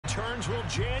fans, will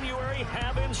January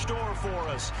have in store for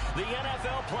us? The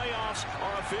NFL playoffs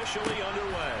are officially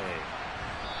underway.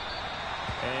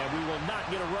 And we will not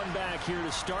get a run back here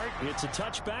to start. It's a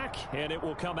touchback, and it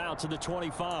will come out to the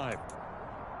 25.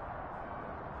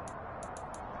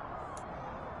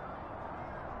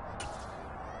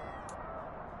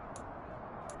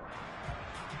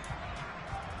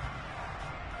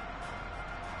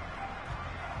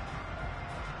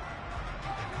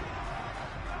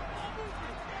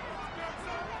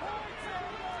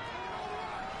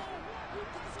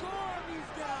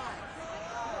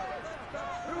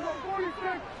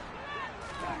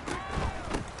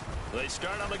 They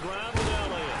start on the ground with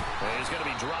Elliott. And he's going to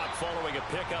be dropped following a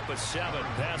pickup of 7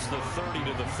 past the 30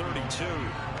 to the 32.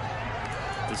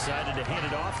 Decided to hand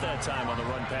it off that time on the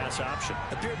run-pass option.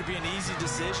 Appeared to be an easy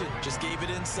decision. Just gave it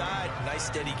inside. Nice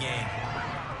steady gain.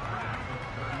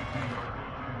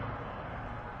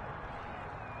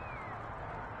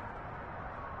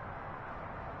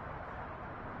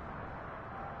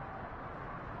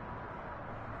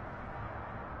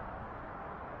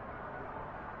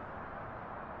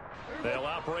 They'll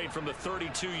operate from the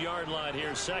 32-yard line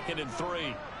here, 2nd and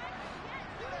 3.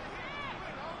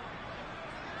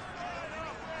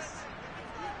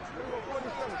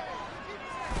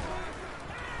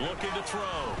 Looking to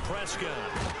throw. Prescott.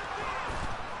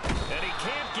 And he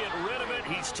can't get rid of it.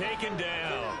 He's taken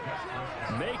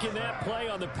down. Making that play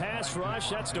on the pass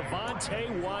rush, that's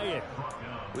Devontae Wyatt.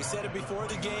 We said it before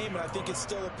the game, and I think it's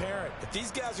still apparent. If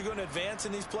these guys are going to advance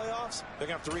in these playoffs, they're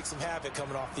going to have to wreak some havoc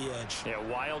coming off the edge. Yeah,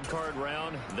 wild card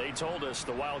round. They told us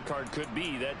the wild card could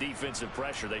be that defensive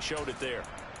pressure. They showed it there.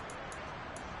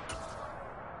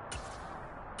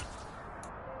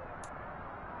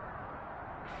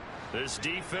 This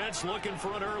defense looking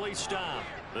for an early stop.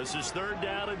 This is 3rd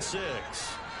down and 6.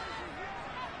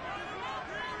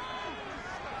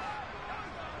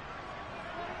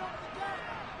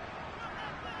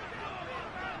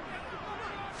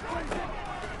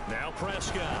 Now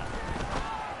Prescott.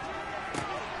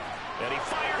 And he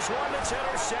fires one that's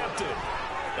intercepted.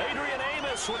 Adrian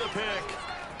Amos with a pick.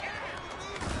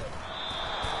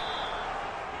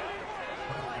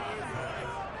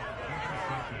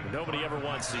 Nobody ever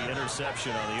wants the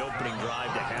interception on the opening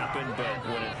drive to happen, but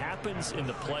when it happens in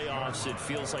the playoffs, it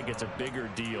feels like it's a bigger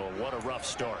deal. What a rough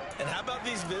start. And how about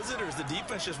these visitors? The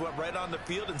defense just went right on the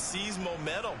field and seized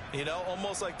momentum. You know,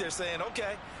 almost like they're saying,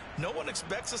 okay, no one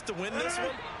expects us to win this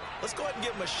one. Let's go ahead and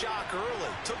give them a shock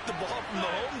early. Took the ball from the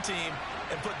home team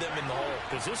and put them in the hole.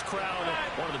 Because this crowd,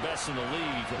 one of the best in the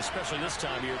league, especially this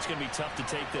time of year, it's going to be tough to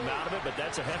take them out of it, but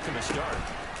that's a heck of a start.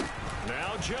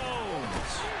 Now Jones.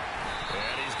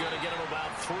 And he's going to get him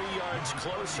about 3 yards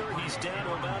closer. He's down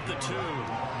to about the 2.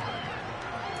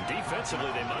 Defensively,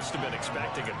 they must have been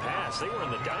expecting a pass. They were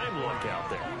in the dime look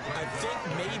out there. I think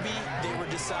maybe they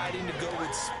were deciding to go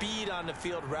with speed on the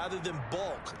field rather than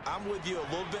bulk. I'm with you, a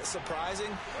little bit surprising.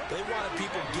 They wanted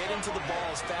people getting to the ball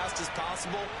as fast as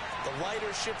possible. The lighter,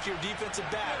 shiftier defensive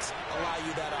backs allow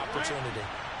you that opportunity.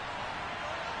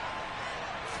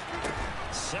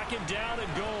 2nd down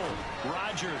and goal.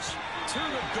 Rodgers to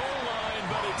the goal line,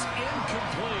 but it's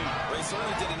incomplete. They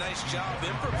certainly did a nice job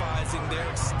improvising there,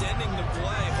 extending the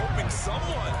play, hoping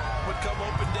someone would come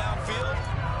open downfield,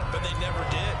 but they never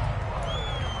did.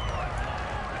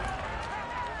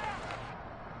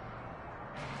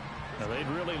 Now, they'd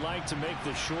really like to make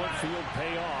the short field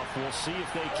pay off. We'll see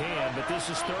if they can, but this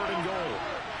is 3rd and goal.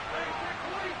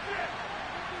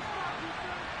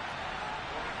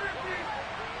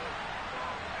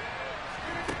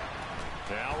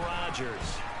 Now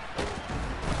Rodgers.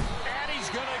 And he's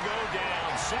going to go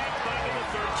down. Sacked back at the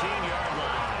 13-yard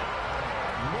line.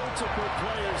 Multiple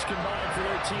players combined for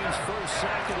their team's first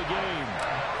sack of the game.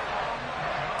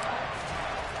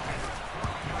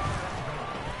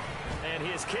 And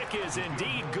his kick is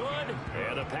indeed good.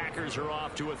 And the Packers are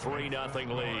off to a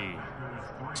 3-0 lead.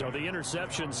 So the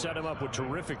interception set him up with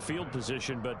terrific field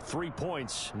position, but 3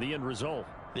 points, the end result.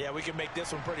 Yeah, we can make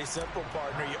this one pretty simple,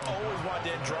 partner. You always want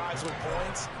to end drives with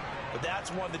points, but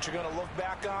that's one that you're going to look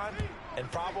back on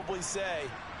and probably say,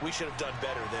 we should have done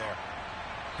better there.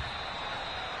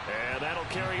 And that'll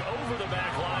carry over the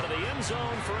back line of the end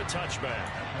zone for a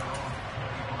touchback.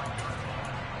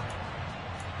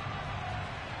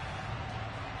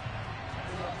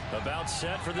 About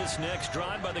set for this next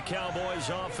drive by the Cowboys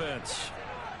offense.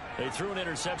 They threw an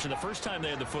interception the first time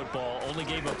they had the football, only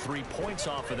gave up 3 points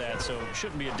off of that, so it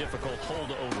shouldn't be a difficult hole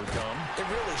to overcome. It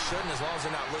really shouldn't, as long as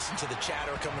they're not listening to the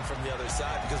chatter coming from the other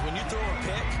side, because when you throw a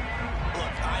pick,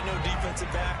 look, I know defensive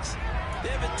backs,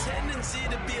 they have a tendency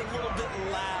to be a little bit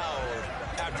loud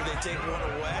after they take one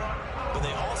away, but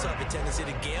they also have a tendency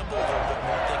to gamble a little bit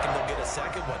more, thinking they'll get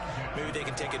second one. Maybe they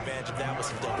can take advantage of that with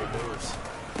some double moves.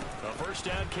 A first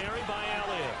down carry by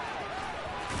Elliott.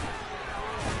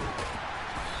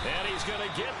 And he's going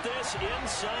to get this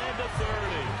inside the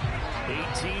 30.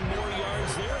 18 more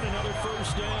yards there and another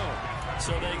first down.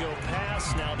 So they go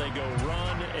pass, now they go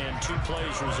run, and 2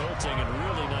 plays resulting in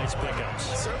really nice pickups.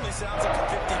 Certainly sounds like a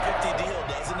 50-50 deal,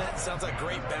 doesn't it? Sounds like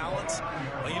great balance.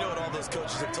 Well, you know what all those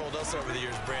coaches have told us over the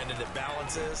years, Brandon, that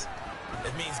balance is?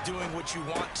 It means doing what you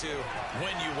want to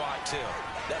when you want to.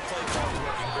 That play call is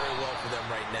working very well for them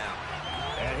right now.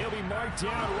 And he'll be marked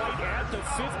down right at the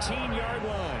 15-yard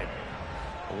line.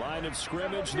 Line of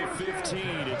scrimmage, the 15.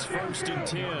 It's 1st and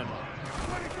 10.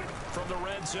 From the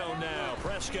red zone now,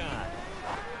 Prescott.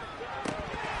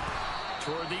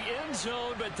 Toward the end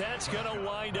zone, but that's going to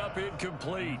wind up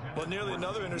incomplete. Well, nearly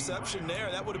another interception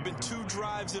there. That would have been 2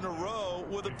 drives in a row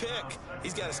with a pick.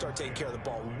 He's got to start taking care of the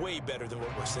ball way better than what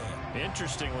we're seeing.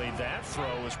 Interestingly, that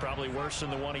throw was probably worse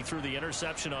than the one he threw the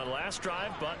interception on last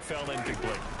drive, but fell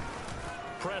incomplete.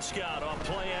 Prescott on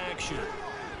play action.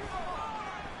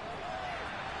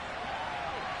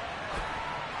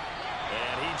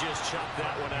 And he just chucked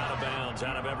that one out of bounds,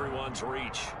 out of everyone's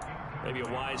reach. Maybe a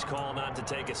wise call not to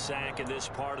take a sack in this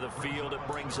part of the field. It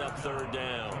brings up 3rd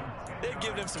down. They've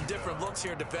given him some different looks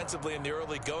here defensively in the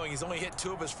early going. He's only hit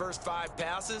 2 of his first 5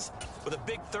 passes. With a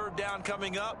big 3rd down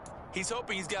coming up, he's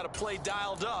hoping he's got a play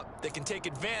dialed up that can take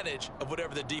advantage of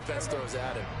whatever the defense throws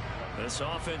at him. This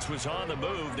offense was on the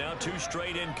move. Now 2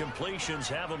 straight incompletions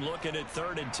have him looking at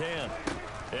 3rd and 10.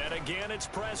 And again, it's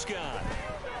Prescott.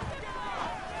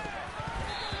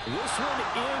 This one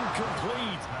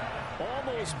incomplete.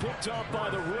 Almost picked off by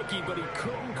the rookie, but he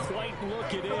couldn't quite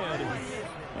look it in.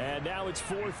 And now it's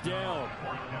 4th down.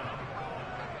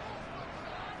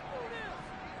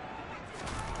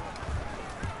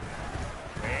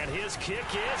 And his kick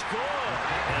is good.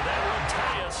 And that will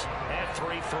tie us at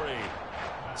 3-3.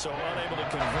 So unable to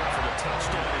convert for the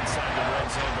touchdown inside the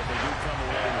red zone, but they do come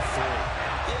away with 3.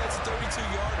 Yeah, it's a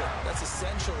 32-yarder. That's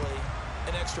essentially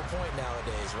an extra point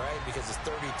nowadays, right? Because it's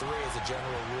 33 as a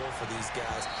general rule for these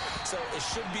guys. So it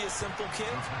should be a simple kick.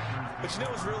 But you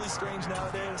know what's really strange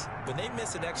nowadays? When they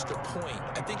miss an extra point,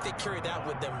 I think they carry that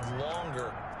with them longer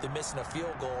than missing a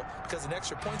field goal because an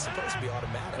extra point's supposed to be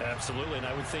automatic. Absolutely, and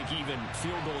I would think even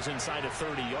field goals inside of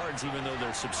 30 yards, even though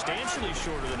they're substantially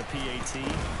shorter than a PAT,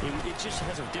 it just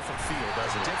has a different feel,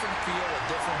 doesn't it? Different feel, a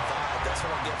different vibe. That's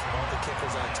what I get from all the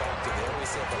kickers I talk to. They always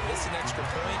say, if I miss an extra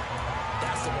point,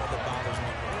 that's the one that bothers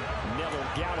me more. Neville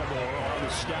Gallimore on the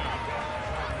stop.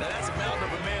 Now, that's a mountain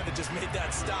of a man that just made that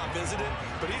stop, isn't it?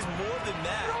 But he's more than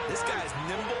that. This guy's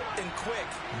nimble and quick.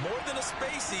 More than a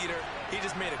space eater, he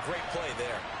just made a great play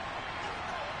there.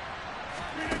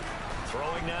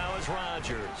 Throwing now is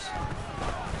Rodgers.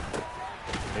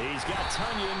 He's got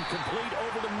Tunyon complete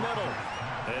over the middle.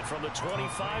 And from the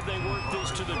 25, they work this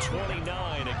to the 29,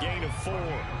 a gain of 4.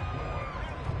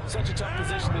 Such a tough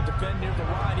position to defend near the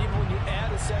line, even when you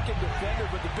add a second defender,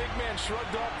 but the big man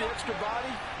shrugged off the extra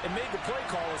body and made the play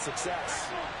call a success.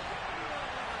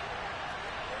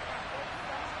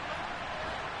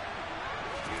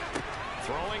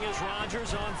 Throwing is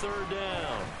Rodgers on 3rd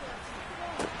down.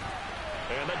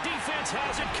 And the defense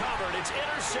has it covered. It's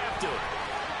intercepted.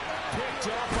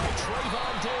 Picked up by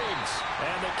Trayvon Diggs.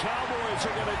 And the Cowboys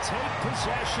are going to take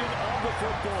possession of the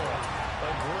football.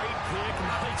 A great pick,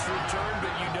 nice return, but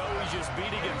you know he's just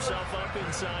beating himself up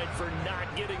inside for not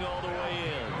getting all the way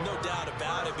in. No doubt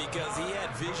about it, because he had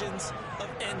visions of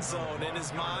end zone in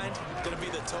his mind. Going to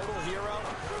be the total hero,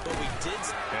 but we did.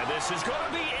 And this is going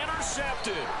to be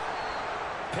intercepted.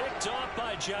 Picked off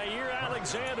by Jair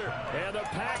Alexander. And the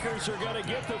Packers are going to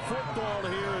get the football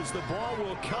here as the ball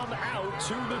will come out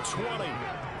to the 20.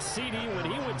 CD,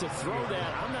 when he went to throw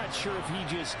that, I'm not sure if he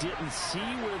just didn't see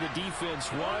where the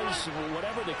defense was.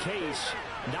 Whatever the case,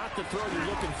 not the throw you're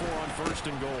looking for on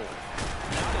 1st and goal.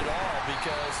 Not at all,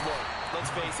 because, look,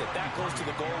 let's face it, that close to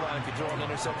the goal line, if you throw an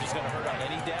interception, is going to hurt on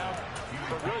any down.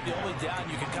 But really, the only down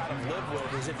you can kind of live with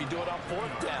is if you do it on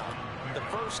 4th down. The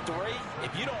first 3,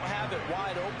 if you don't have it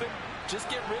wide open,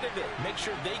 just get rid of it. Make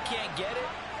sure they can't get it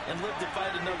and live to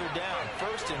fight another down.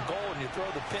 1st and goal, and you throw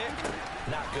the pick,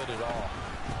 not good at all.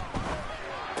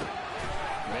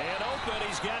 Man open,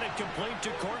 he's got it complete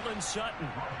to Courtland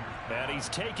Sutton. And he's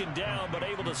taken down, but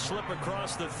able to slip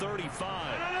across the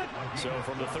 35. So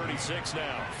from the 36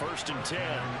 now, 1st and 10.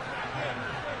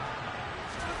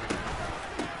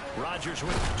 Rodgers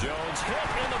with Jones hit,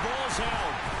 and the ball's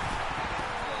out.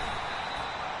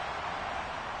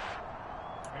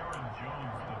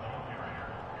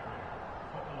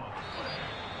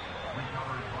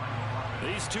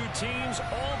 These two teams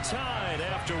all tied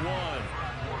after 1.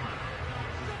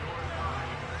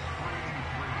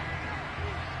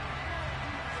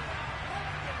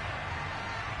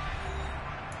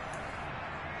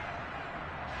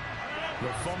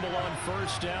 The fumble on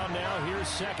first down now. Here's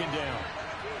second down.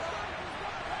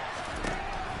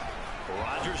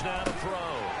 Rodgers now to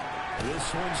throw.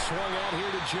 This one swung out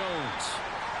here to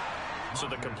Jones. So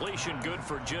the completion good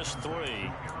for just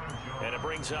 3. And it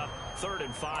brings up 3rd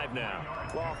and 5 now.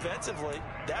 Well, offensively,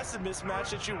 that's the mismatch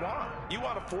that you want. You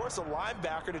want to force a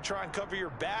linebacker to try and cover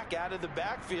your back out of the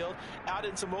backfield, out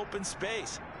in some open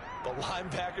space. But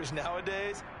linebackers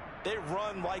nowadays, they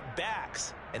run like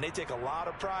backs, and they take a lot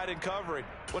of pride in covering.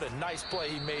 What a nice play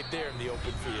he made there in the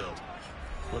open field.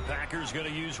 The Packers going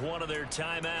to use one of their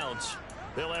timeouts.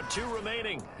 They'll have 2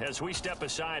 remaining as we step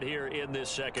aside here in this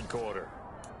second quarter.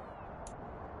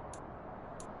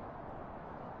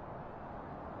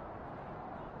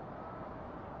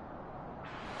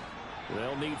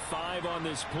 They'll need 5 on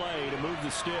this play to move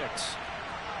the sticks.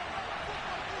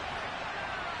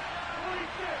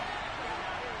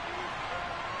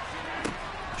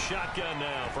 Shotgun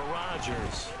now for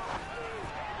Rodgers.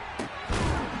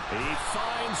 He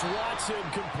finds Watson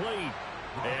complete.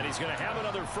 And he's going to have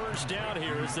another first down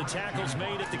here as the tackle's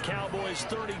made at the Cowboys'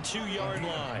 32-yard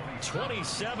line.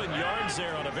 27 yards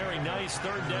there on a very nice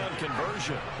 3rd down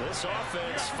conversion. This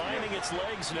offense finding its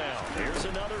legs now. Here's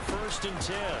another 1st and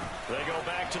 10. They go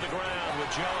back to the ground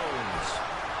with Jones.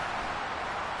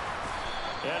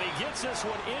 And he gets this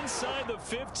one inside the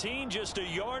 15, just a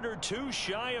yard or 2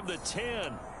 shy of the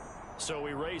 10. So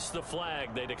erase the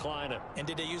flag. They decline it. And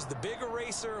did they use the big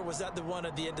eraser, or was that the one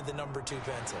at the end of the number 2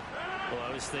 pencil? Well,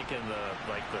 I was thinking the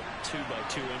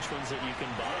 2x2-inch ones that you can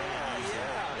buy.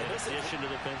 In addition to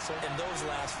the pencil. And those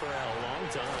last for a long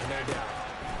time. No doubt.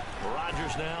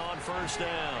 Rodgers now on first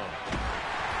down.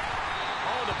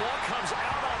 Oh, the ball comes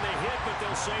out on the hit, but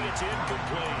they'll say it's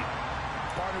incomplete.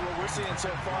 Partner, what we're seeing so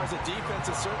far is the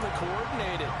defense is certainly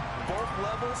coordinated. Both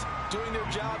levels doing their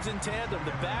jobs in tandem.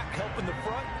 The back helping the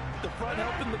front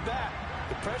helping the back.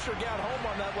 The pressure got home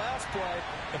on that last play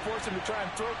and forced him to try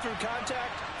and throw through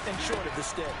contact and short of the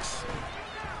sticks.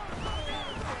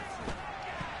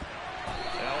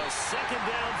 Now a second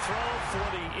down throw for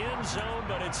the end zone,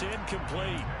 but it's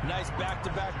incomplete. Nice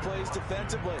back-to-back plays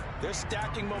defensively. They're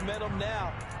stacking momentum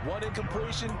now. 1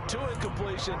 incompletion, 2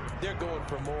 incompletion. They're going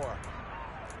for more.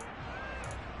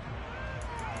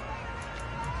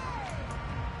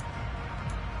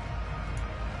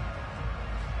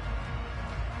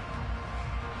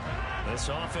 This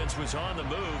offense was on the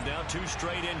move. Now 2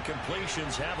 straight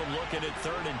incompletions have them looking at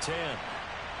 3rd and 10.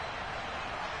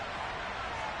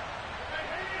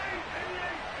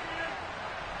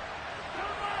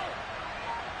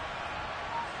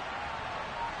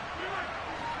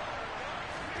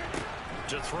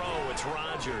 To throw, it's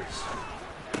Rodgers.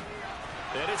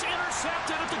 And it's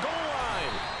intercepted at the goal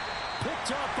line.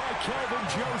 Picked up by Kelvin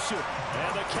Joseph.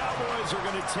 And the Cowboys are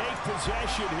going to take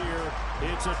possession here.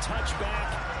 It's a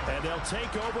touchback, and they'll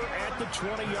take over at the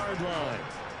 20-yard line.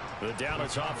 The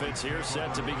Dallas offense here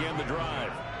set to begin the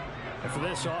drive. And for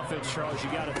this offense, Charles,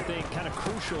 you got to think kind of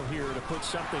crucial here to put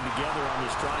something together on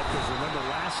this drive, because remember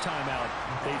last time out,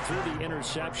 they threw the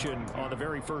interception on the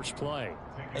very first play.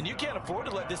 And you can't afford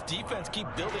to let this defense keep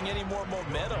building any more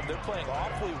momentum. They're playing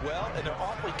awfully well, and they're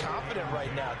awfully confident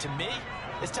right now. To me,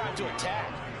 it's time to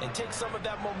attack and take some of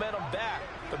that momentum back,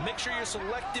 but make sure you're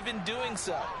selective in doing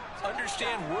so.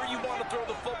 Understand where you want to throw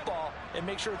the football and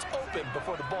make sure it's open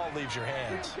before the ball leaves your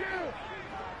hands.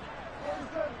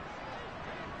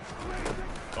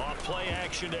 Off play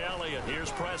action to Elliott.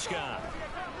 Here's Prescott.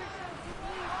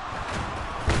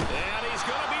 And he's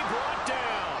going to be brought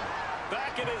down.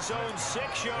 Back at his own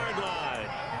 6-yard line.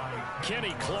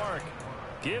 Kenny Clark.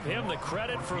 Give him the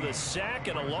credit for the sack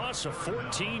and a loss of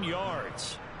 14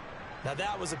 yards. Now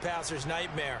that was a passer's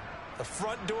nightmare. The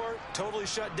front door totally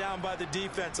shut down by the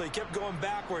defense, so he kept going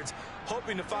backwards,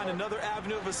 hoping to find another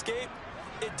avenue of escape.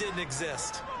 It didn't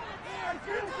exist.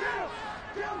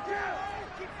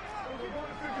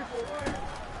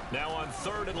 Now on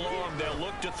 3rd and long, they'll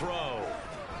look to throw.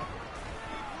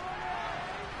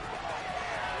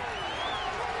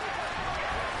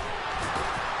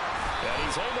 And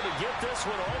he's able to get this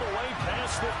one all the way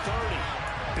past the 30.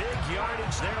 Big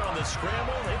yardage there on the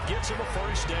scramble. It gets him a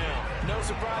first down. No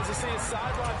surprise to see his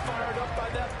sideline fired up by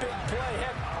that big play.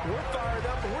 Heck, we're fired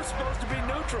up, and we're supposed to be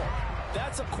neutral.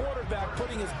 That's a quarterback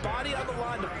putting his body on the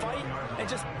line to fight and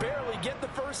just barely get the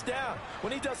first down.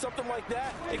 When he does something like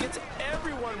that, it gets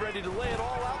everyone ready to lay it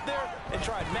all out there and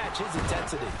try and match his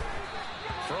intensity.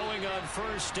 Throwing on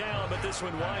first down, but this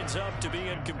one winds up to be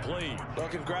incomplete. Well,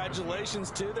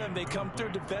 congratulations to them. They come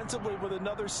through defensively with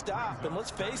another stop. And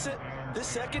let's face it, this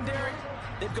secondary,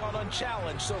 they've gone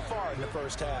unchallenged so far in the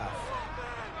first half.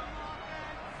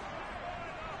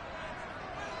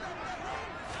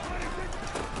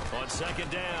 On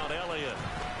Second down, Elliott.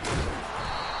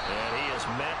 And he is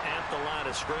met at the line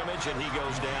of scrimmage, and he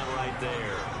goes down right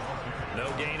there. No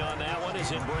gain on that one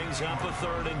as it brings up a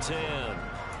 3rd and 10.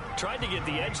 Tried to get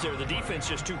the edge there. The defense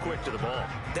just too quick to the ball.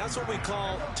 That's what we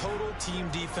call total team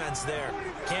defense there.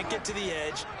 Can't get to the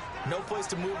edge, no place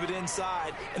to move it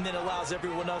inside, and then allows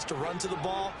everyone else to run to the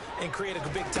ball and create a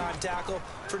big-time tackle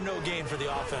for no gain for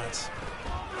the offense.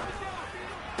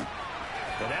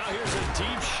 And now here's a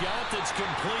deep shot that's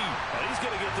complete. And he's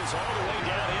going to get this all the way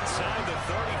down inside the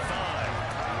 35.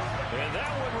 And that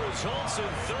one results in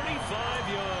 35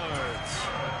 yards.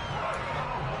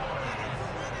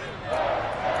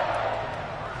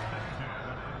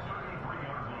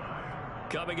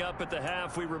 Coming up at the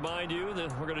half, we remind you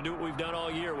that we're going to do what we've done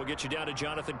all year. We'll get you down to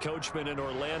Jonathan Coachman in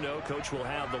Orlando. Coach will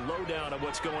have the lowdown of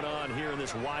what's going on here in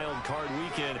this wild card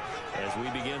weekend as we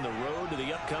begin the road to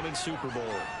the upcoming Super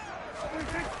Bowl.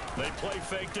 They play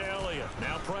fake to Elliott.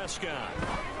 Now Prescott.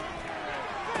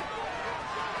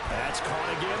 That's caught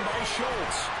again by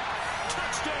Schultz.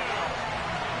 Touchdown!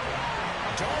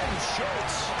 Dalton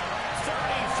Schultz,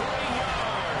 33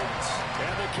 yards.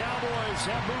 And the Cowboys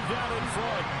have moved out in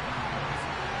front.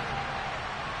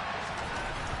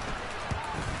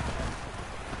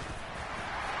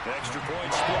 Extra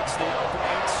point splits the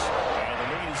uprights. And the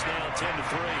lead is now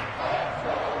 10-3.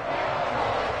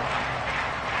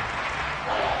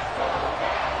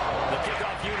 The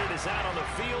kickoff unit is out on the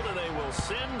field, and they will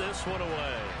send this one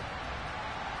away.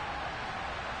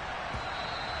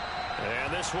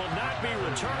 And this will not be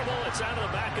returnable. It's out of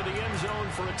the back of the end zone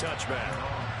for a touchback.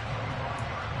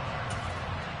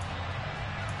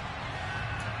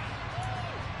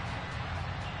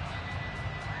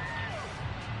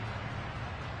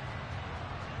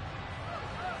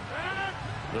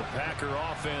 The Packer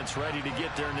offense ready to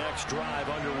get their next drive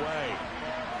underway.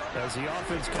 As the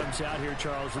offense comes out here,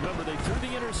 Charles, remember they threw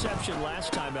the interception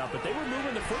last time out, but they were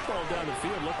moving the football down the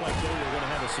field. Looked like they were going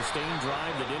to have a sustained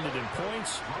drive that ended in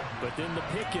points, but then the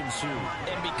pick ensued.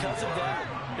 And because of that,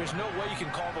 there's no way you can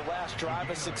call the last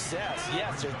drive a success.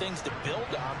 Yes, there are things to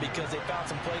build on because they found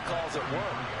some play calls that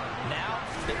work. Now,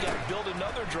 they've got to build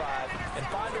another drive and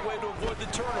find a way to avoid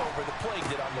the turnover the play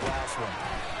did on the last one.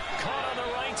 Caught on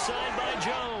the right side by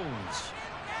Jones.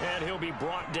 And he'll be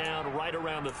brought down right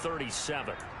around the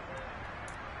 37.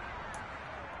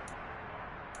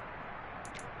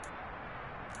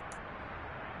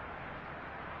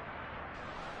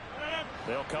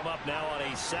 They'll come up now on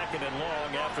a 2nd and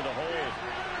long after the hold.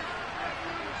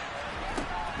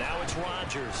 Now it's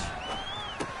Rodgers.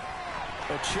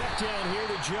 A check down here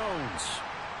to Jones.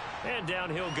 And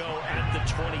down he'll go at the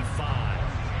 25.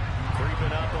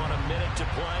 Creeping up on a minute to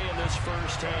play in this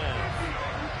first half.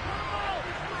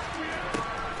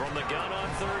 From the gun on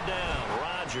 3rd down,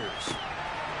 Rodgers.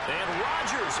 And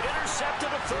Rodgers intercepted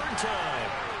a 3rd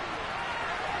time.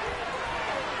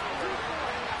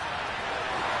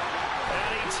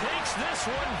 And he takes this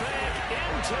one back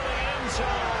into the end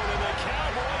zone. And the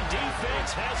Cowboy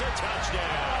defense has a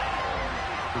touchdown.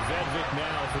 Vedvik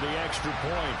now for the extra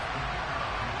point.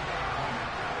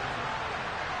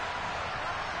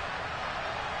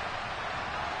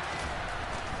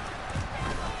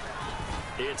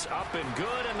 It's up and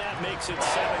good, and that makes it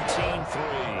 17-3.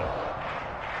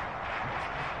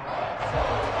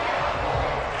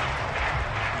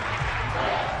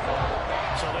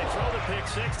 So they throw the pick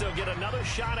six. They'll get another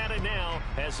shot at it now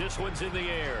as this one's in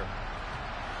the air.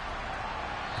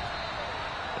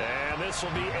 And this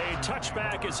will be a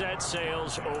touchback as that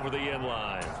sails over the end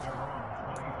line.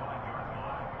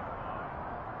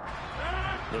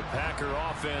 The Packer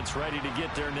offense ready to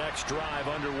get their next drive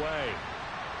underway.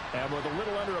 And with a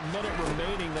little under a minute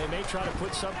remaining, they may try to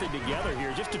put something together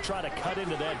here just to try to cut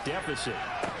into that deficit.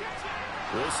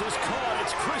 This is caught.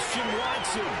 It's Christian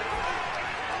Watson.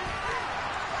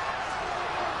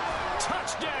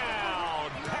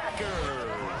 Touchdown,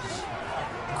 Packers.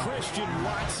 Christian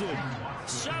Watson.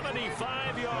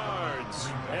 75 yards.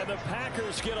 And the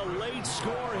Packers get a late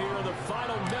score here in the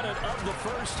final minute of the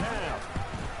first half.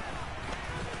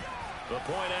 The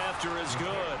point after is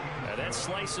good. And that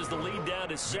slices the lead down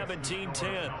to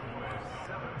 17-10.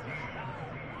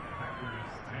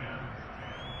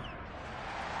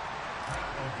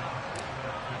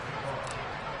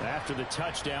 After the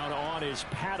touchdown, on is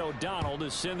Pat O'Donnell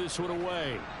to send this one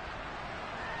away.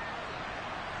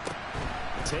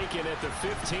 Taken at the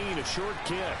 15, a short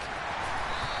kick.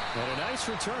 And a nice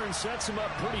return sets him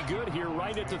up pretty good here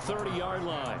right at the 30-yard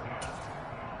line.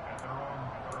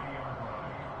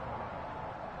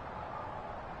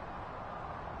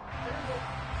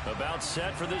 About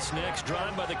set for this next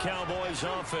drive by the Cowboys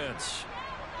offense.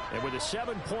 And with a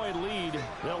 7-point lead,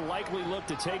 they'll likely look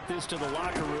to take this to the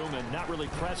locker room and not really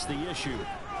press the issue.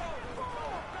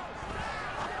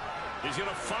 He's going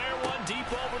to fire one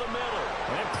deep over the middle.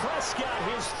 And Prescott,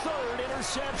 his third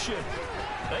interception.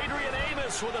 Adrian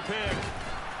Amos with a pick.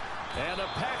 And the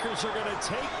Packers are going to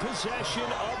take possession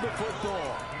of the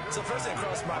football. So first thing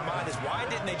crossed my mind is why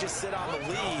didn't they just sit on the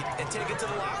lead and take it to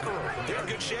the locker room? They're in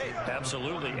good shape.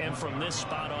 Absolutely. And from this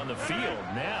spot on the field,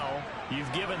 now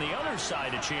you've given the other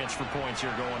side a chance for points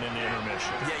here going into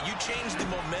intermission. Yeah, you changed the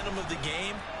momentum of the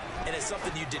game, and it's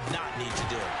something you did not need to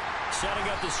do. Setting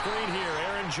up the screen here,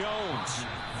 Aaron Jones.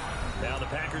 Now the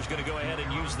Packers going to go ahead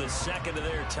and use the second of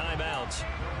their timeouts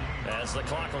as the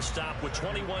clock will stop with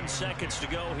 21 seconds to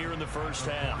go here in the first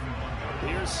half.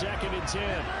 Here's 2nd and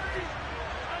 10.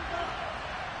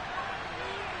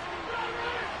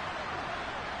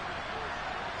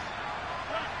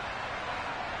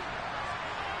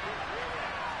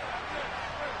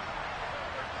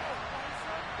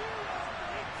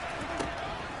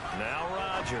 Now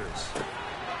Rodgers.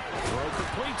 Throw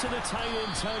complete to the tight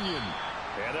end, Tunyon.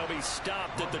 And they'll be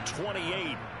stopped at the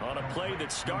 28 on a play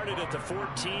that started at the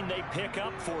 14. They pick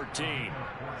up 14.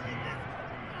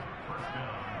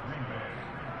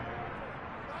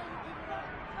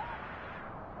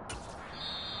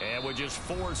 And with just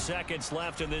 4 seconds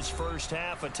left in this first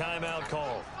half, a timeout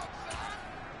call.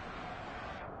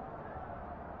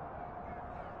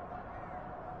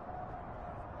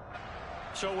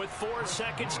 So with 4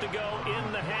 seconds to go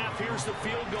in the half, here's the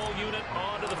field goal unit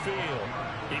onto the field.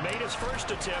 He made his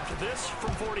first attempt, this from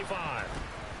 45.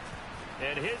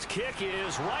 And his kick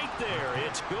is right there.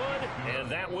 It's good, and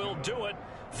that will do it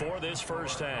for this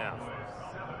first half.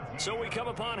 So we come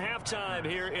upon halftime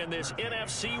here in this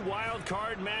NFC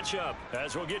wildcard matchup.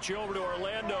 As we'll get you over to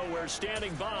Orlando, where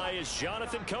standing by is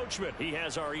Jonathan Coachman. He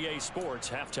has our EA Sports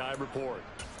halftime report.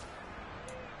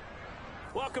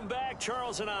 Welcome back.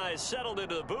 Charles and I settled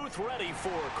into the booth, ready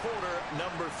for quarter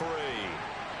number 3.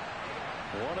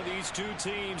 One of these two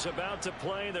teams about to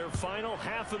play their final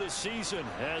half of the season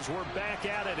as we're back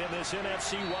at it in this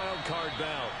NFC wildcard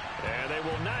bout. And they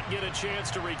will not get a chance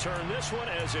to return this one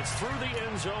as it's through the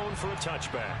end zone for a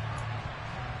touchback.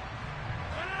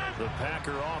 The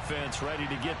Packer offense ready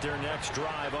to get their next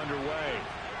drive underway.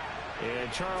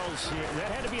 And Charles, that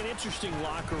had to be an interesting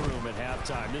locker room at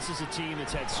halftime. This is a team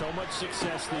that's had so much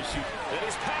success this year. And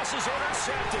his pass is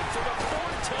intercepted for the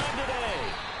 4th time today.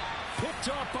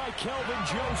 Picked off by Kelvin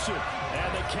Joseph.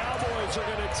 And the Cowboys are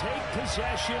going to take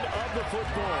possession of the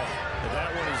football. And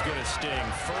that one is going to sting.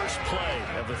 First play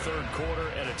of the 3rd quarter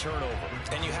and a turnover.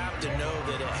 And you have to know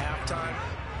that at halftime,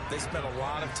 they spent a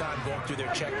lot of time going through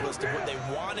their checklist of what they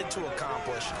wanted to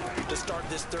accomplish to start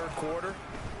this 3rd quarter.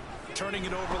 Turning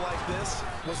it over like this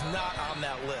was not on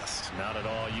that list. Not at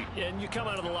all. And you come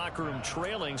out of the locker room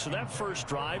trailing, so that first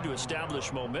drive to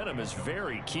establish momentum is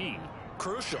very key.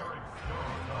 Crucial.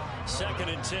 2nd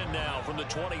and 10 now from the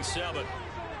 27.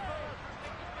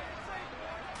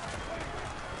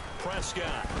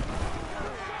 Prescott.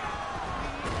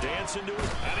 Dancing to it,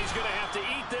 and he's going to have to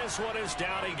eat this one as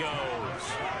down he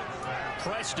goes.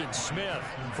 Preston Smith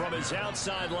from his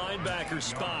outside linebacker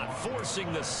spot,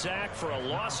 forcing the sack for a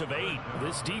loss of 8.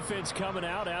 This defense coming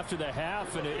out after the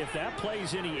half, and if that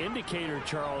plays any indicator,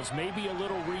 Charles, maybe a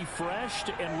little refreshed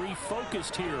and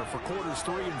refocused here for quarters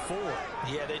 3 and 4.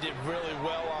 Yeah, they did really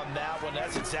well on that one.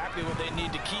 That's exactly what they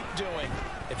need to keep doing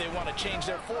if they want to change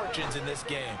their fortunes in this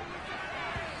game.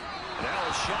 Now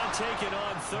a shot taken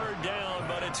on 3rd down,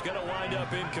 but it's going to wind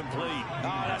up incomplete.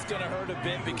 Oh, that's going to hurt a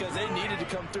bit because they needed to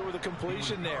come through with a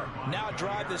completion there. Now a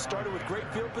drive that started with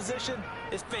great field position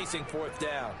is facing 4th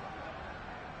down.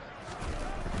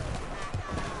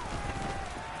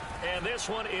 And this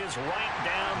one is right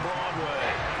down Broadway.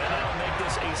 And that'll make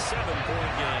this a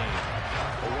 7-point game.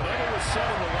 Well, whatever was said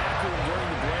in the locker room during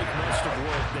the break must have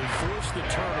worked. They forced the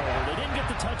turnover. They didn't get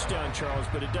the touchdown, Charles,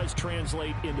 but it does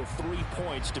translate into 3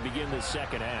 points to begin the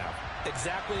second half.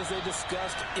 Exactly as they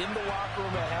discussed in the locker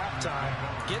room at halftime.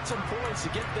 Get some points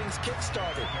to get things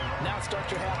kick-started. Now start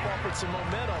your half off with some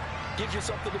momentum. Gives you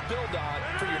something to build on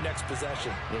for your next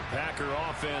possession. The Packer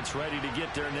offense ready to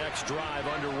get their next drive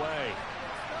underway.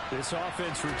 This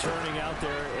offense returning out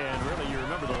there, and really, you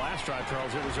remember the last drive,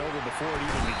 Charles, it was over before it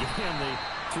even began. They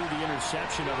threw the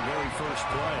interception of the very first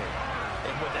play.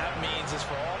 And what that means is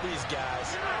for all these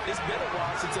guys, it's been a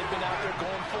while since they've been out there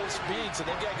going full speed, so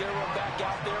they've got to get everyone back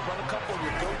out there, run a couple of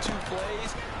your go-to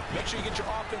plays, make sure you get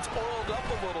your offense oiled up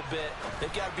a little bit.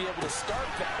 They've got to be able to start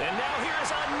that. And now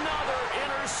here's another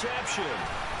interception.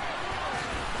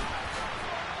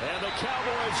 And the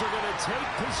Cowboys are going to take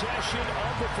possession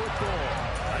of the football.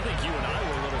 I think you and I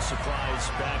were a little surprised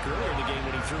back earlier in the game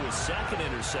when he threw his second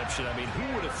interception. I mean, who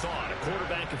would have thought a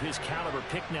quarterback of his caliber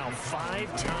picked now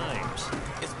 5 times?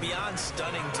 It's beyond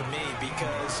stunning to me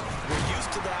because we're used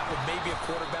to that with maybe a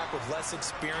quarterback with less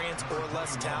experience or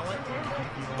less talent.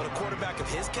 But a quarterback of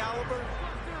his caliber,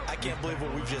 I can't believe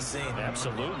what we've just seen.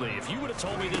 Absolutely. If you would have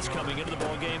told me this coming into the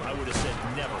ball game, I would have said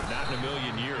never, not in a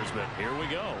million years. But here we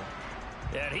go.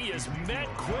 And he is met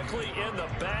quickly in the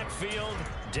backfield.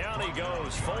 Down he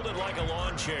goes, folded like a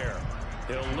lawn chair.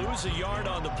 He'll lose a yard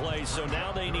on the play, so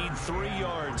now they need 3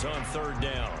 yards on 3rd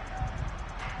down.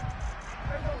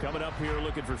 Coming up here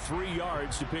looking for 3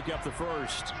 yards to pick up the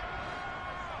first.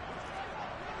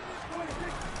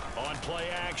 On play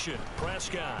action,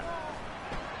 Prescott.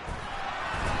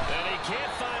 And he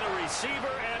can't find a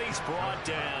receiver, and he's brought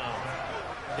down.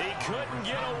 He couldn't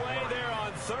get away there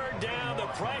on 3rd down. The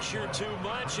pressure too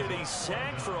much, and he's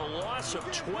sacked for a loss of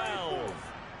 12.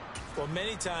 Well,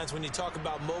 many times when you talk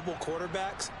about mobile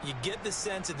quarterbacks, you get the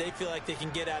sense that they feel like they can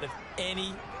get out of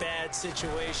any bad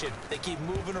situation. They keep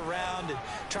moving around and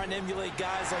trying to emulate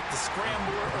guys like the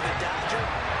Scrambler or the Dodger.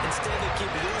 Instead, they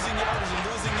keep losing yardage and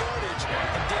losing yardage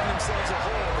and digging themselves a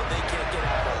hole that they can't get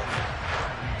out of.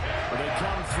 Well, they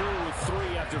come through with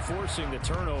 3 after forcing the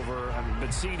turnover.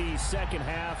 But CD, second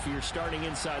half, you're starting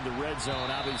inside the red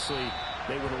zone. Obviously,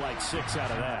 they would have liked 6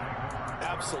 out of that.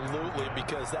 Absolutely,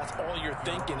 because that's all you're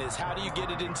thinking is how do you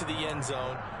get it into the end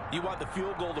zone? You want the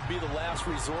field goal to be the last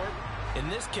resort. In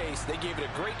this case, they gave it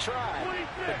a great try,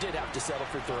 but did have to settle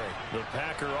for 3. The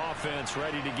Packer offense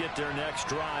ready to get their next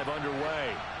drive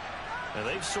underway. And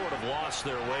they've sort of lost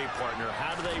their way, partner.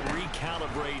 How do they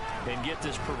recalibrate and get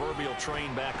this proverbial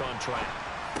train back on track?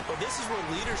 Well, this is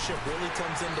where leadership really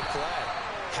comes into play.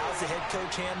 How's the head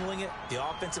coach handling it? The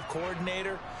offensive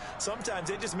coordinator? Sometimes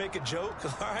they just make a joke.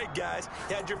 All right, guys,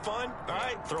 you had your fun? All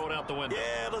right. Throw it out the window.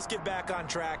 Yeah, let's get back on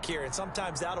track here. And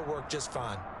sometimes that'll work just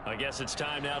fine. I guess it's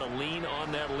time now to lean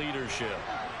on that leadership.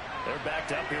 They're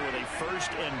backed up here with a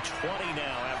 1st and 20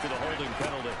 now after the holding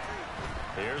penalty.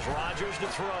 Here's Rodgers to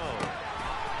throw.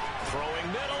 Throwing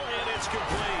middle, and it's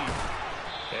complete.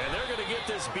 And they're going to get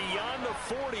this beyond the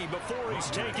 40 before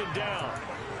he's taken down.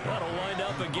 That'll wind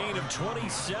up a gain of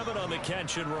 27 on the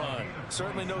catch and run.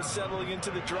 Certainly no settling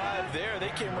into the drive there. They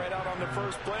came right out on the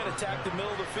first play and attacked the middle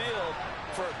of the field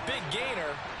for a big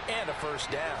gainer and a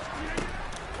 1st down.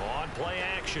 On play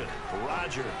action,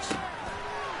 Rodgers.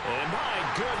 And my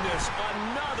goodness,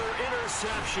 another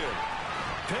interception.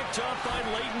 Picked up by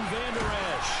Leighton Vander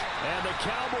Esch. And the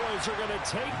Cowboys are going to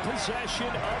take possession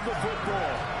of the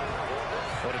football.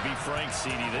 Well, to be frank,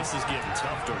 CD, this is getting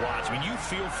tough to watch. I mean, you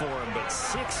feel for him, but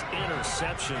 6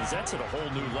 interceptions, that's at a whole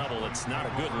new level. It's not a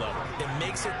good level. It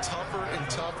makes it tougher and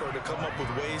tougher to come up with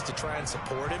ways to try and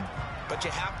support him. But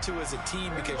you have to as a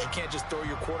team because you can't just throw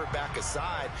your quarterback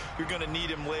aside. You're going to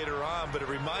need him later on. But it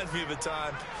reminds me of a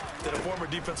time that a former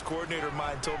defense coordinator of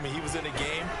mine told me he was in a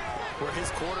game where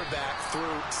his quarterback threw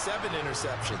 7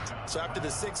 interceptions. So after the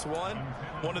 6-1,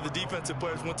 one of the defensive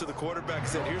players went to the quarterback and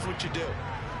said, here's what you do.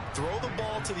 Throw the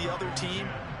ball to the other team,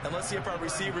 and let's see if our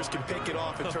receivers can pick it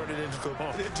off and turn it into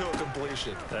a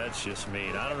completion. That's just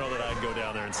mean. I don't know that I'd go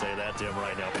down there and say that to him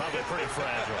right now. Probably pretty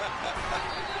fragile.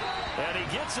 And he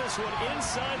gets this one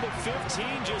inside the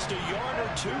 15, just a yard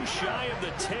or 2 shy of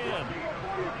the 10.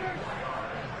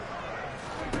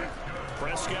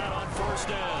 Prescott on 1st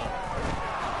down.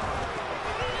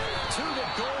 To the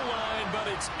goal line, but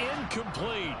it's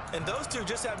incomplete. And those two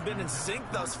just haven't been in sync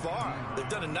thus far. They've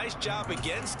done a nice job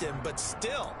against him, but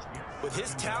still, with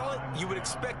his talent, you would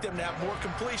expect them to have more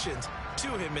completions to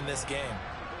him in this game.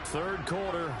 3rd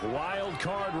quarter, wild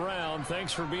card round.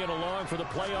 Thanks for being along for the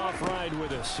playoff ride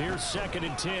with us. Here's 2nd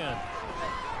and 10.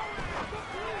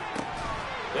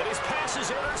 And his pass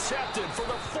is intercepted for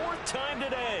the 4th time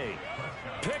today.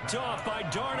 Picked off by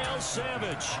Darnell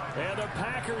Savage. And the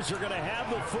Packers are going to have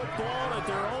the football at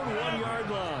their own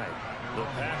 1-yard line. The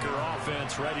Packer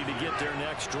offense ready to get their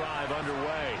next drive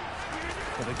underway.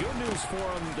 Well, the good news for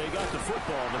them, they got the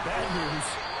football. The bad news,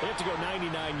 they have to go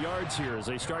 99 yards here as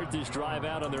they start this drive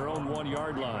out on their own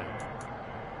 1-yard line.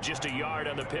 Just a yard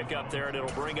on the pickup there, and it'll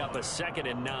bring up a 2nd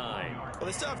and 9. Well,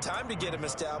 they still have time to get him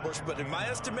established, but in my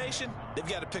estimation, they've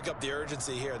got to pick up the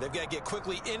urgency here. They've got to get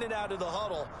quickly in and out of the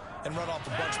huddle and run off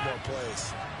a bunch more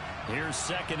plays. Here's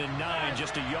 2nd and 9,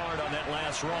 just a yard on that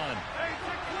last run.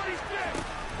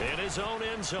 In his own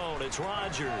end zone, it's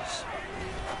Rodgers.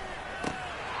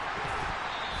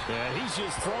 Yeah, he's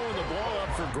just throwing the ball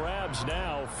up for grabs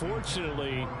now.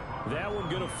 Fortunately, that one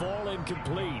going to fall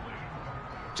incomplete.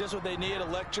 Just what they need, a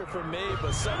lecture from me,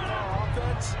 but subpar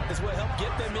offense is what helped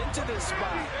get them into this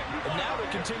spot. And now they're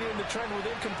continuing the trend with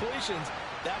incompletions.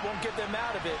 That won't get them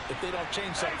out of it if they don't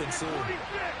change something soon.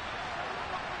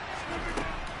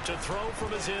 To throw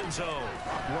from his end zone,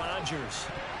 Rodgers.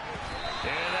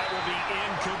 And that will be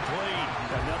incomplete.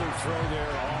 Another throw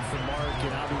there off the mark,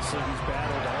 and obviously he's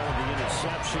battled all of the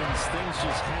interceptions. Things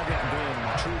just haven't been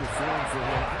true to form for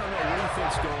him. I don't know what he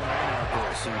thinks going on out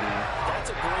there, CD. That's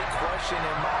a great question,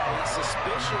 and my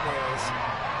suspicion is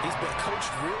he's been coached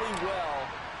really well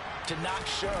to not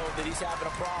show that he's having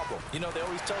a problem. You know, they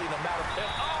always tell you no matter...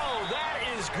 Oh, that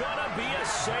is going to be a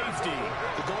safety.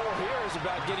 The goal here is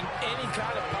about getting any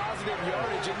kind of positive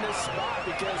yardage in this spot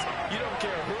because you don't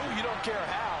care who, you don't care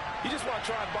how. You just want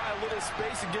to try and buy a little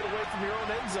space and get away from your own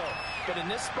end zone. But in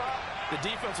this spot, the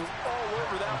defense was all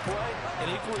over that play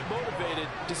and equally motivated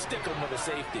to stick them with a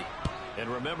safety. And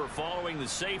remember, following the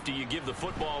safety, you give the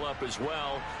football up as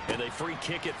well, and they free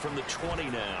kick it from the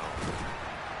 20 now.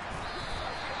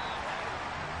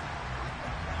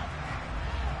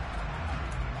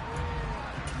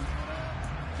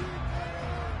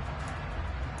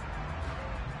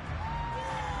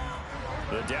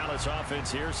 The Dallas offense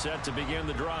here set to begin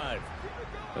the drive.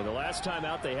 And the last time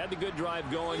out, they had the good drive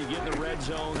going. You get in the red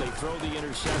zone, they throw the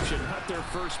interception. Not their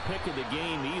first pick of the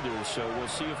game either, so we'll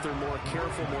see if they're more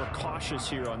careful, more cautious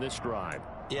here on this drive.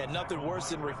 Yeah, nothing worse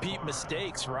than repeat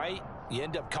mistakes, right? You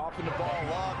end up coughing the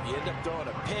ball up, you end up throwing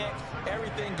a pick,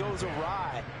 everything goes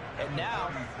awry. And now,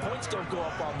 points don't go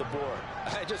up on the board.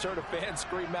 I just heard a fan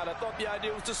scream out, I thought the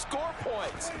idea was to score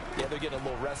points. Yeah, they're getting a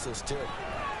little restless too.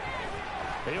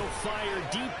 He'll fire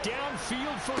deep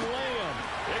downfield for Lamb.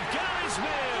 And got his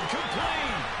man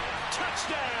complete.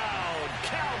 Touchdown,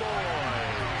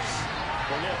 Cowboys.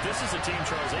 Well, look, this is a team,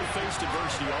 Charles. They faced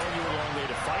adversity all year long. They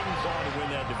had to fight and claw to win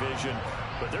that division,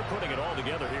 but they're putting it all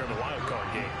together here in the wild card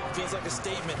game. Feels like a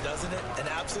statement, doesn't it? An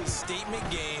absolute statement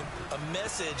game, a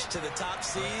message to the top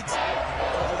seeds. Oh,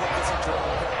 look, this is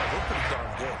Jerome. We're pretty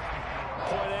darn good.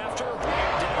 Point after,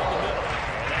 right down the middle.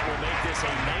 And that will make this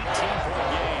a 19-point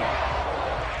game.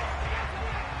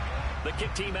 The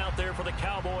kick team out there for the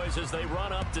Cowboys as they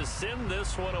run up to send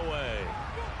this one away.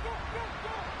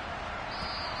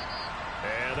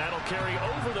 And that'll carry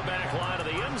over the back line of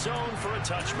the end zone for a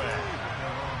touchback.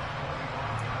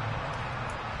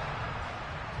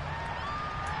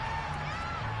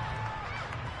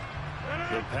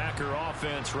 The Packer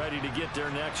offense ready to get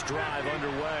their next drive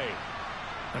underway.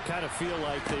 I kind of feel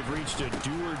like they've reached a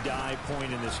do-or-die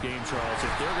point in this game, Charles.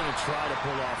 If they're going to try to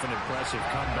pull off an impressive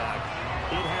comeback,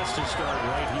 it has to start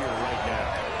right here, right now.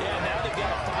 Yeah, now they've got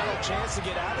a final chance to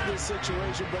get out of this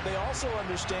situation, but they also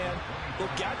understand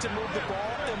they've got to move the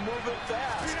ball and move it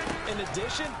fast. In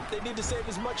addition, they need to save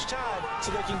as much time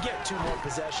so they can get 2 more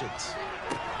possessions.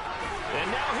 And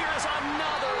now here's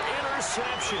another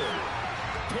interception.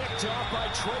 Picked off by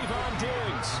Trayvon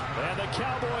Diggs. And the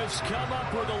Cowboys come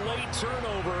up with a late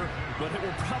turnover, but it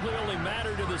will probably only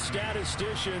matter to the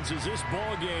statisticians as this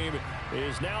ball game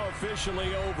is now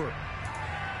officially over.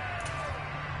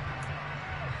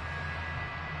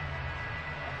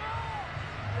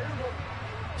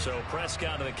 So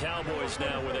Prescott and the Cowboys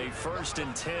now with a 1st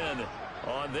and 10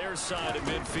 on their side of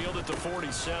midfield at the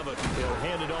 47. They'll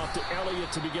hand it off to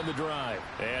Elliott to begin the drive.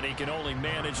 And he can only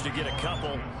manage to get a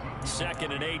couple.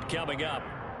 2nd and 8 coming up.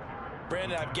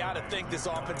 Brandon, I've got to think this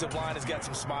offensive line has got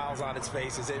some smiles on its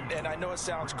faces. And I know it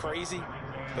sounds crazy,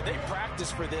 but they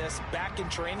practiced for this back in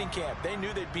training camp. They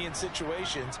knew they'd be in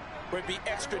situations where it'd be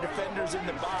extra defenders in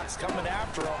the box coming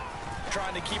after them,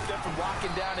 trying to keep them from locking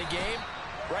down a game.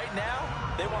 Right now,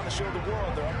 they want to show the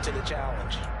world they're up to the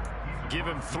challenge. Give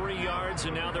him 3 yards,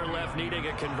 and now they're left needing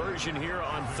a conversion here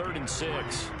on 3rd and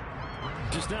 6.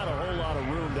 Just not a whole lot of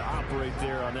room to operate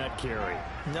there on that carry.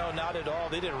 No, not at all.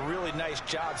 They did a really nice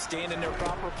job staying in their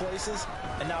proper places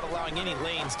and not allowing any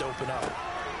lanes to open up.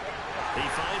 He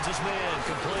finds his man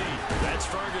complete. That's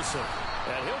Ferguson.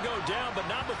 And he'll go down, but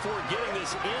not before getting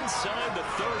this inside the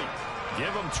 30. Give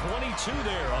him 22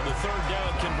 there on the 3rd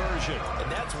down conversion.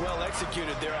 And that's well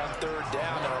executed there on 3rd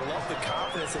down. And I love the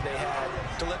confidence that they had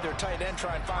to let their tight end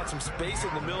try and find some space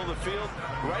in the middle of the field,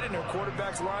 right in their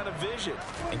quarterback's line of vision.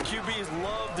 And QBs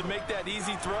love to make that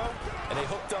easy throw, and they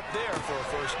hooked up there for a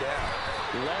 1st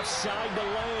down. Left side to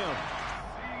Lamb.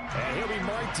 And he'll be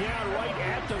marked down right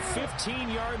at the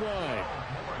 15-yard line.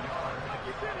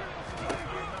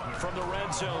 From the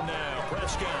red zone now,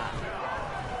 Prescott.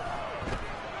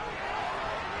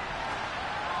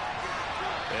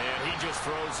 And he just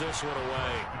throws this one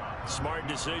away. Smart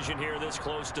decision here this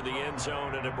close to the end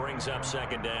zone, and it brings up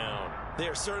second down. They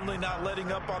are certainly not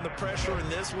letting up on the pressure in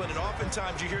this one, and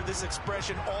oftentimes you hear this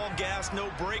expression, all gas,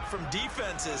 no break from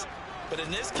defenses. But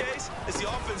in this case, it's the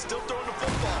offense still throwing the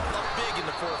football up big in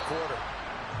the fourth quarter.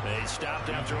 They stopped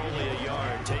after only a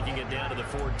yard, taking it down to the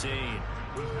 14.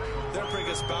 They're in a pretty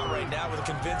good spot right now with a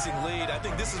convincing lead. I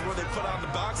think this is where they put on the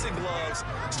boxing gloves,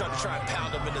 start to try and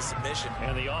pound them into submission.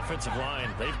 And the offensive line,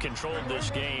 they've controlled this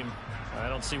game. I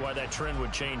don't see why that trend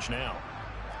would change now.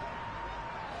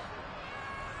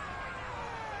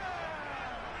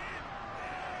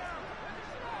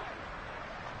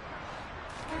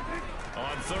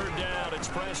 On third down, it's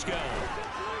Prescott.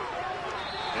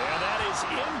 And that is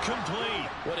incomplete.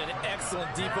 What an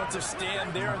excellent defensive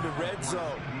stand there in the red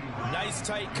zone. Nice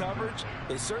tight coverage.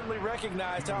 They certainly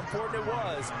recognized how important it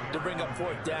was to bring up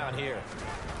fourth down here.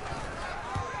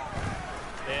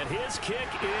 And his kick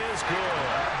is good.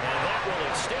 And that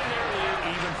will extend their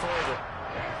lead even further.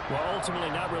 Well, ultimately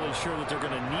not really sure that they're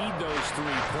going to need those 3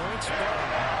 points, but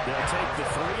they'll take the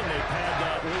 3 and they pad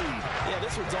that lead. Yeah,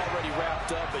 this one's already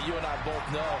wrapped up, but you and I both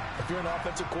know if you're an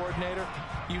offensive coordinator,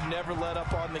 you never let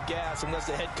up on the gas unless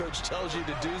the head coach tells you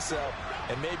to do so.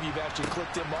 And maybe you've actually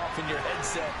clicked him off in your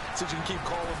headset so you can keep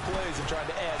calling plays and trying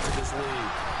to add to this lead.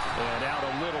 And out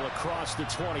a little across the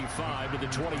 25 to the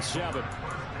 27.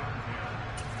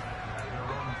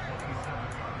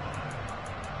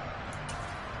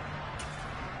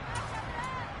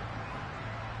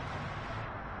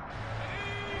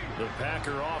 The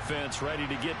Packer offense ready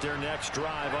to get their next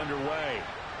drive underway.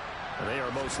 They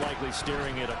are most likely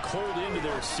staring at a cold end to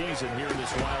their season here in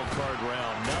this wild card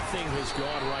round. Nothing has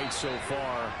gone right so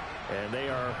far, and they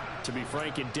are, to be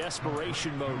frank, in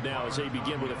desperation mode now as they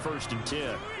begin with a 1st and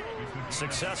 10.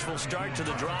 Successful start to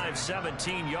the drive,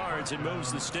 17 yards. It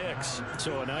moves the sticks.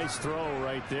 So a nice throw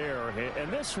right there.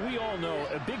 And this, we all know,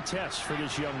 a big test for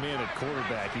this young man at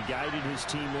quarterback. He guided his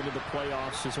team into the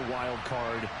playoffs as a wild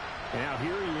card. Now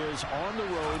here he is on the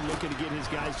road looking to get his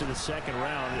guys to the second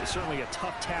round. It's certainly a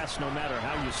tough task no matter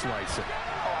how you slice it.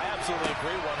 Oh, I absolutely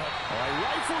agree, 100. All right,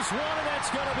 rifles one, and that's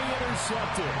going to be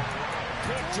intercepted.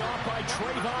 Picked off by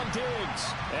Trayvon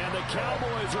Diggs. And the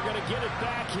Cowboys are going to get it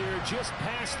back here just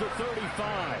past the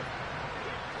 35.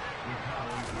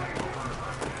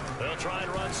 They'll try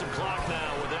and run some clock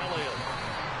now with Elliott.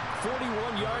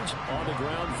 41 yards on the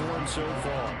ground for him so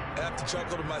far. I have to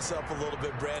chuckle to myself a little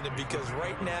bit, Brandon, because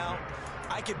right now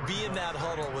I could be in that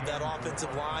huddle with that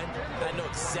offensive line, and I know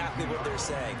exactly what they're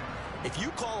saying. If you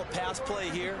call a pass play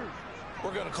here,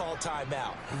 we're going to call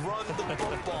timeout. Run the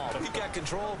football. We've got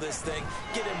control of this thing.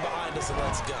 Get in behind us and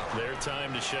let's go. Their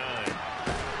time to shine.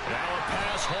 Now a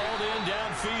pass hauled in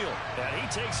downfield. And he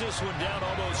takes this one down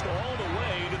almost all the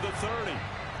way to the 30.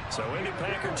 So into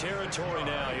Packer territory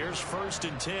now. Here's 1st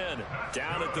and 10.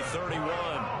 Down at the 31.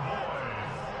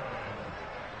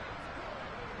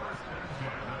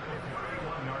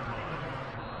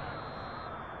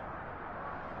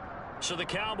 So the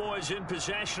Cowboys in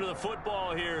possession of the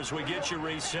football here as we get you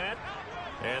reset.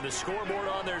 And the scoreboard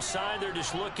on their side, they're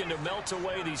just looking to melt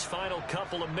away these final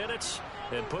couple of minutes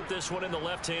and put this one in the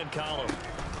left-hand column.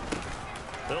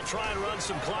 They'll try and run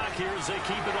some clock here as they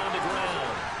keep it on the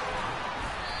ground.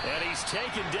 And he's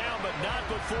taken down, but not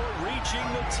before reaching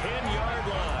the 10-yard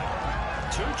line.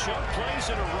 2 chunk plays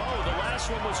in a row. The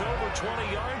last one was over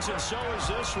 20 yards, and so is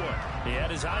this one. He had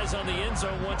his eyes on the end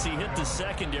zone once he hit the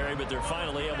secondary, but they're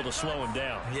finally able to slow him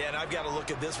down. Yeah, and I've got to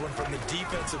look at this one from the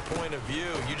defensive point of view.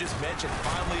 You just mentioned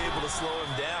finally able to slow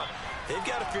him down. They've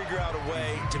got to figure out a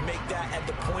way to make that at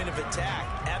the point of attack,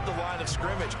 at the line of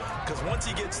scrimmage, because once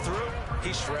he gets through,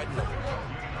 he's shredding them.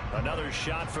 Another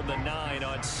shot from the 9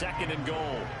 on 2nd and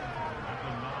goal.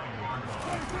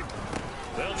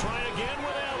 They'll try again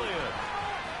with Elliott.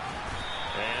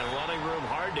 And running room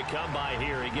hard to come by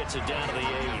here. He gets it down to the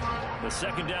 8. The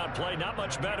second down play, not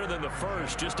much better than the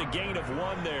first. Just a gain of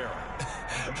 1 there.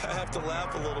 I have to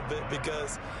laugh a little bit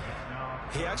because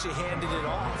he actually handed it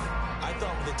off. I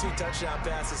thought with the 2 touchdown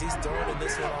passes he's thrown in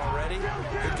this one already,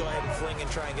 he'd go ahead and fling and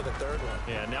try and get a 3rd one.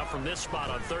 Yeah, now from this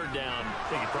spot on 3rd down, I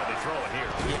think he'd probably throw it here.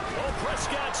 Yeah. Oh,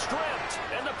 Prescott stripped,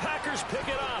 and the Packers pick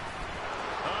it up.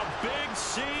 A big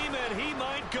seam, and he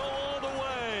might go all the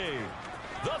way.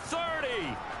 The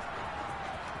 30.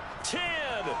 10,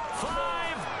 5,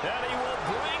 and he will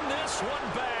bring this one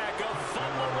back. A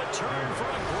fumble return for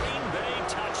a Green Bay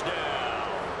touchdown.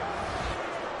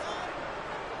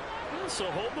 So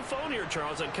hold the phone here,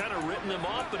 Charles. I'd kind of written them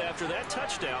off, but after that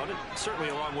touchdown, it's certainly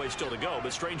a long way still to go,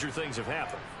 but stranger things have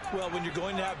happened. Well, when you're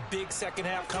going to have big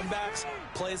second-half comebacks,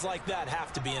 plays like that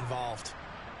have to be involved.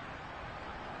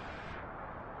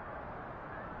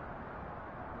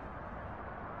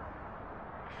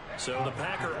 So the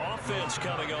Packer offense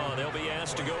coming on. They'll be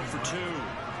asked to go for 2.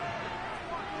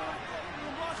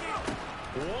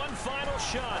 One final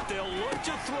shot. They'll look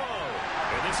to throw.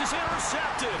 And this is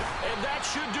intercepted. And that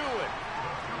should do it.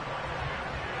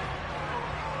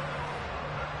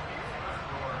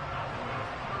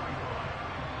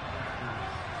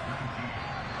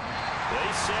 They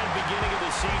said beginning of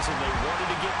the season they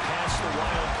wanted to get past the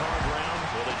wild card round.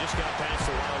 Well, they just got past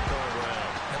the wild card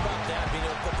round. How about that, being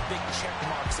able to put the big check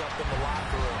marks up in the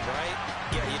locker room, right?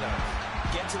 Yeah, you know,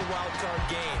 get to the wild card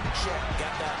game, check,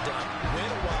 got that done. Win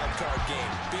a wild card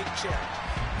game, big check.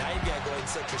 Now you got to go ahead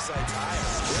and set your sights higher.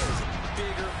 There's a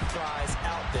bigger prize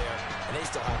out there, and they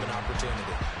still have an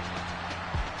opportunity.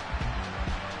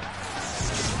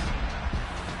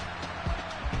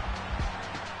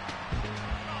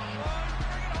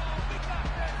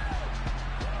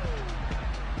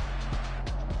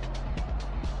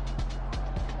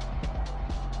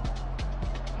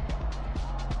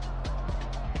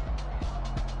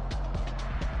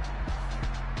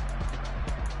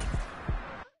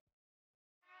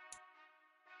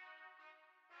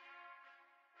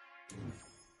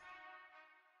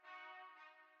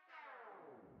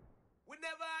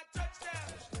 Whenever I touchdown,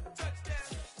 touchdown,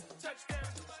 touchdown.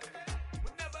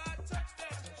 Whenever I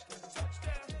touchdown,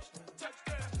 touchdown,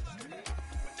 touchdown.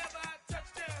 Whenever I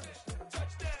touchdown,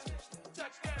 touchdown,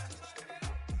 touchdown.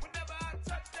 Whenever I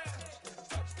touchdown,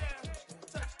 touchdown,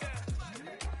 touchdown.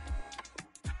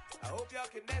 I hope y'all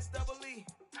can nest double E,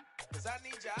 'cause I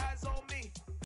need your eyes on me.